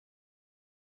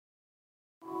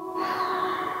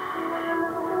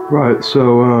Right,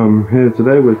 so here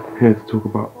today we're here to talk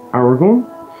about Aragorn.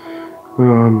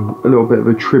 A little bit of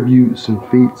the tributes and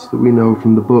feats that we know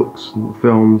from the books and the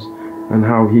films, and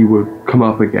how he would come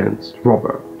up against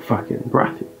Robert fucking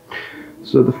Baratheon.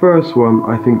 So the first one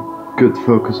I think good to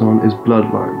focus on is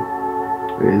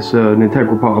Bloodline. It's an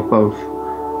integral part of both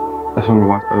A Song of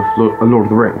Ice of Lord of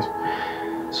the Rings.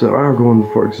 So Aragorn,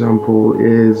 for example,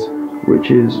 is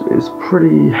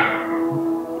pretty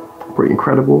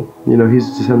incredible. You know, he's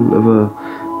a descendant of a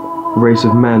race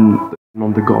of men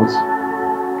on the gods,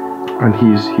 and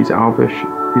he's Elvish.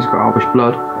 He's got Elvish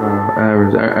blood. Heir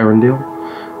is Arendelle,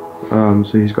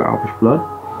 so he's got Elvish blood.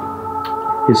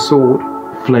 His sword,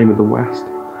 Flame of the West,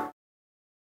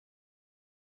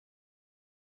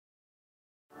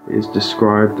 is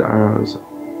described as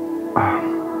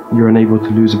you're unable to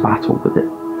lose a battle with it.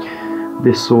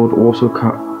 This sword also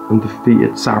cut and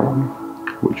defeated Sauron,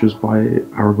 which was by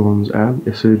Aragorn's heir,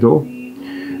 Isildur.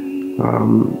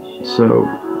 So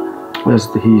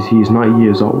he's 90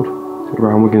 years old.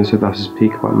 Around, we're going to say that's his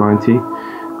peak, about 90,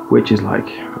 which is like,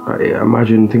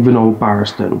 think of an old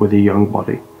barrister with a young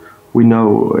body. We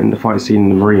know in the fight scene in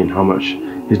the Marine how much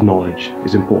his knowledge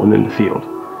is important in the field.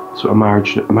 So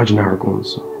imagine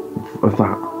Aragorn's of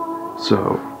that.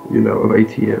 So, you know, of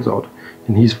 80 years old,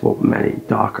 and he's fought many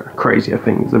darker, crazier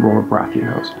things than Robert Baratheon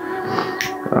has.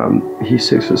 He's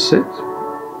 6'6".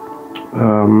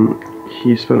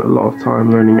 He spent a lot of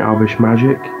time learning Elvish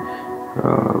magic,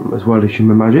 as well as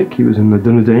human magic. He was in the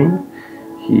Dunedain.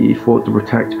 He fought to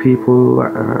protect people,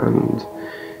 and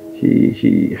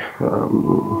he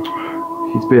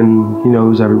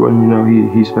knows everyone. You know,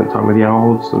 he spent time with the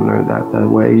elves and learned their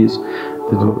ways.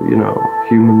 You know,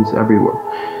 humans everywhere,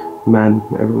 men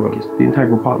everywhere. The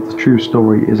integral part of the true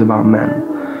story is about men,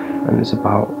 and it's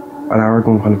about, and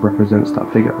Aragorn kind of represents that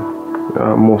figure,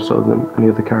 more so than any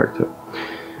other character.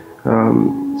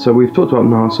 So we've talked about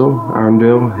Narsil,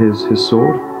 Arendelle, his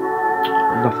sword,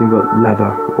 nothing but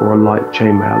leather or a light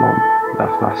chainmail on.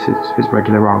 That's his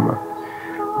regular armour.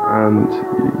 And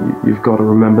you've got to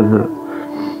remember that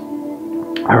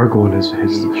Aragorn is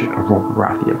Robert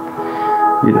Baratheon.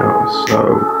 You know,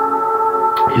 so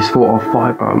he's fought off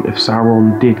 5. If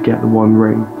Sauron did get the One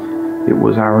Ring, it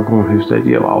was Aragorn who said,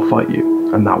 "Yeah, I'll fight you,"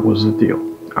 and that was the deal.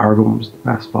 Aragorn was the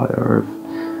best fighter of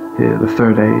the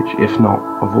Third Age, if not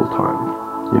of all time.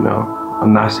 You know,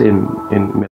 and that's in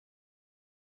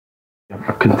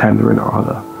a contender in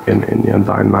Arda, in the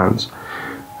Undying Lands.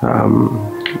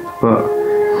 But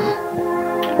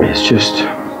it's just,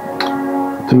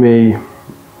 to me,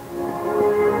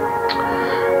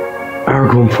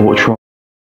 Aragorn fought trolls,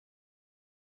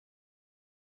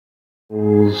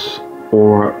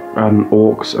 or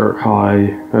orcs, or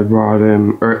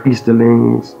Rohirrim, or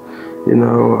Easterlings. You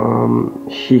know,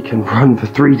 he can run for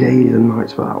 3 days and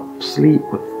nights without sleep,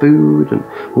 with food and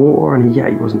water, and he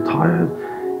wasn't tired.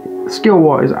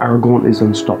 Skill-wise, Aragorn is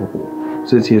unstoppable,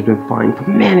 since he has been fighting for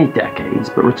many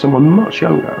decades, but with someone much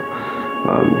younger,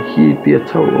 he'd be a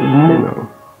total, you know,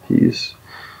 he's,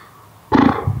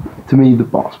 to me, the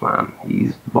boss man.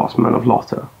 He's the boss man of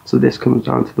LOTR. So this comes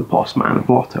down to the boss man of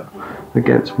LOTR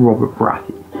against Robert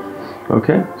Baratheon.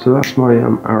 Okay, so that's my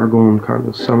Aragorn kind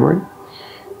of summary.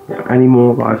 Any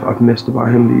more that I've missed about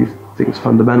him that you think is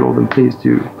fundamental, then please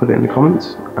do put it in the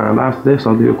comments. And after this,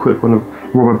 I'll do a quick one of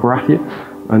Robert Baratheon,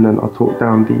 and then I'll talk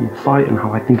down the fight and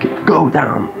how I think it go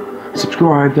down.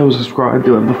 Subscribe, don't subscribe,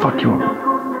 do whatever the fuck you want.